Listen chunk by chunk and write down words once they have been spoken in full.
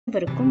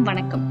அனைவருக்கும்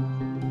வணக்கம்.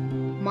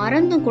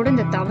 மறந்தும் கூட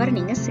இந்த தவறு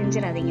நீங்க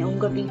செஞ்சிடாதீங்க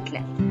உங்க வீட்ல.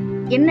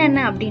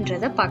 என்னென்ன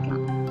அப்படின்றத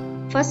பார்க்கலாம்.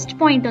 ஃபர்ஸ்ட்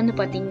பாயிண்ட் வந்து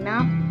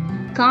பாத்தீங்கன்னா,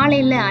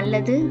 காலையில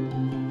அல்லது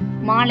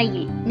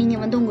மாலையில் நீங்க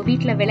உங்க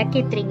வீட்ல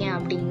விளக்கேத்துறீங்க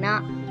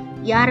அப்படின்னா,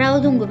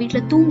 யாராவது உங்க வீட்ல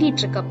தூங்கிட்டு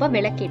இருக்கப்ப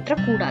விளக்கேற்ற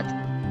கூடாது.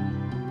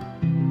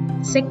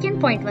 செகண்ட்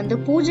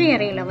பாயிண்ட் பூஜை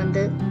அறையில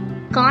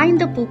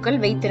காய்ந்த பூக்கள்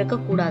வைத்திருக்க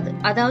கூடாது.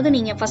 அதாவது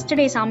நீங்க ஃபர்ஸ்ட்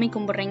டே சாமி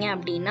கும்பிடுறீங்க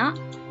அப்படின்னா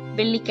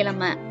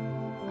வெள்ளிக்கிழமை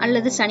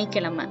அல்லது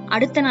சனிக்கிழமை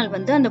அடுத்த நாள்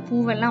அந்த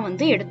பூவெல்லாம்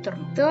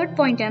எடுத்துடணும். தேர்ட்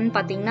பாயிண்ட் என்னன்னு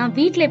பாத்தீங்கன்னா,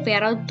 வீட்டுல இப்ப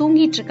யாராவது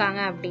தூங்கிட்டு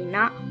இருக்காங்க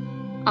அப்படின்னா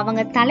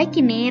அவங்க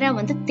தலைக்கு நேரா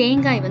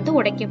தேங்காய்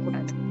உடைக்க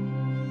கூடாது.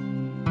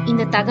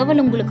 இந்த தகவல்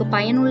உங்களுக்கு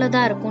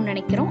பயனுள்ளதா இருக்கும்னு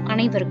நினைக்கிறோம்.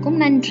 அனைவருக்கும்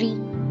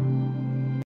நன்றி.